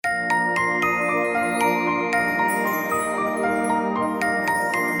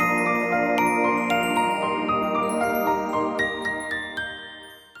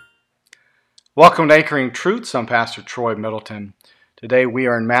Welcome to Anchoring Truths. I'm Pastor Troy Middleton. Today we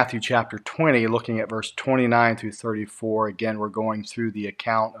are in Matthew chapter 20, looking at verse 29 through 34. Again, we're going through the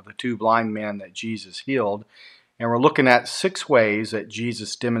account of the two blind men that Jesus healed, and we're looking at 6 ways that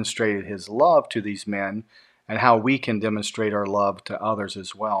Jesus demonstrated his love to these men and how we can demonstrate our love to others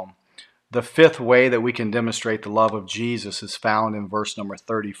as well. The 5th way that we can demonstrate the love of Jesus is found in verse number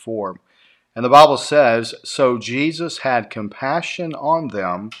 34. And the Bible says, "So Jesus had compassion on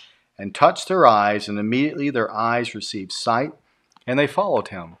them and touched their eyes, and immediately their eyes received sight, and they followed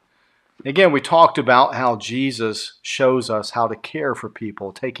him." Again, we talked about how Jesus shows us how to care for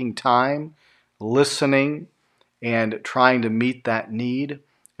people, taking time, listening, and trying to meet that need.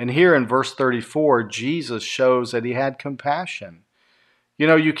 And here in verse 34, Jesus shows that he had compassion. You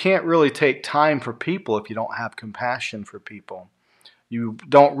know, you can't really take time for people if you don't have compassion for people. You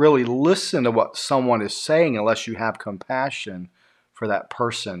don't really listen to what someone is saying unless you have compassion for that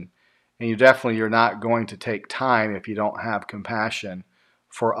person. And you're not going to take time if you don't have compassion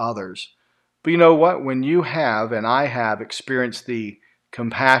for others. But you know what? When you have, and I have, experienced the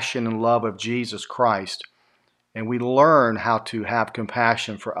compassion and love of Jesus Christ, and we learn how to have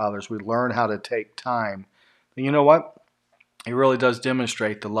compassion for others, we learn how to take time, then you know what? It really does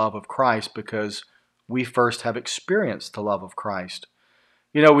demonstrate the love of Christ because we first have experienced the love of Christ.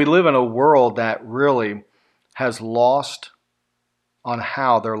 You know, we live in a world that really has lost on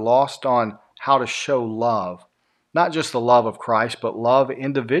how to show love. Not just the love of Christ, but love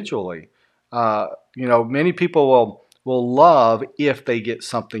individually. Many people will love if they get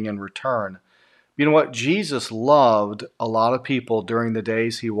something in return. You know what? Jesus loved a lot of people during the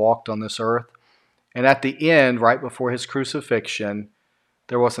days he walked on this earth. And at the end, right before his crucifixion,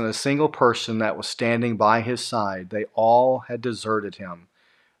 there wasn't a single person that was standing by his side. They all had deserted him.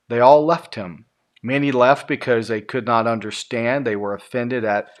 They all left him. Many left because they could not understand. They were offended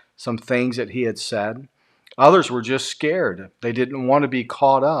at some things that he had said. Others were just scared. They didn't want to be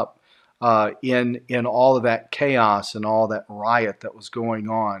caught up in all of that chaos and all that riot that was going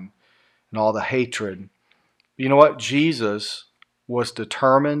on and all the hatred. You know what? Jesus was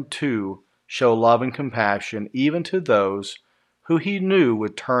determined to show love and compassion even to those who he knew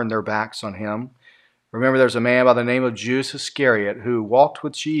would turn their backs on him. Remember, there's a man by the name of Judas Iscariot who walked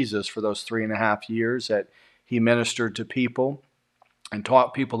with Jesus for those 3.5 years that he ministered to people and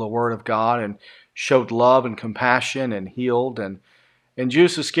taught people the Word of God and showed love and compassion and healed. And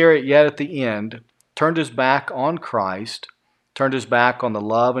Judas Iscariot, yet at the end, turned his back on Christ, turned his back on the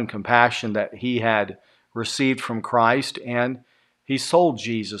love and compassion that he had received from Christ, and he sold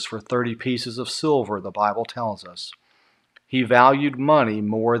Jesus for 30 pieces of silver, the Bible tells us. He valued money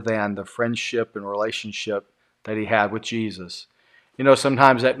more than the friendship and relationship that he had with Jesus. You know,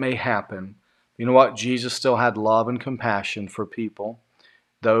 sometimes that may happen. You know what? Jesus still had love and compassion for people,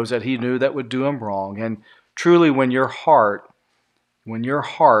 those that he knew that would do him wrong. And truly, when your heart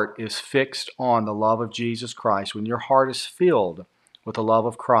is fixed on the love of Jesus Christ, when your heart is filled with the love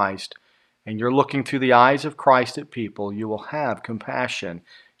of Christ, and you're looking through the eyes of Christ at people, you will have compassion.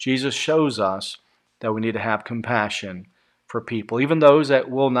 Jesus shows us that we need to have compassion for people, even those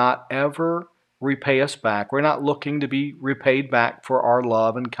that will not ever repay us back. We're not looking to be repaid back for our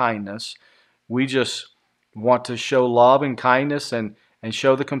love and kindness. We just want to show love and kindness and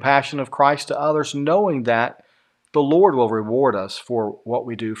show the compassion of Christ to others, knowing that the Lord will reward us for what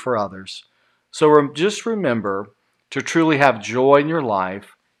we do for others. So just remember, to truly have joy in your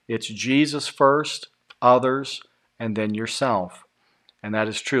life, it's Jesus first, others, and then yourself. And that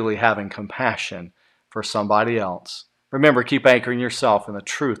is truly having compassion for somebody else. Remember, keep anchoring yourself in the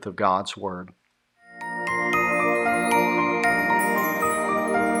truth of God's Word.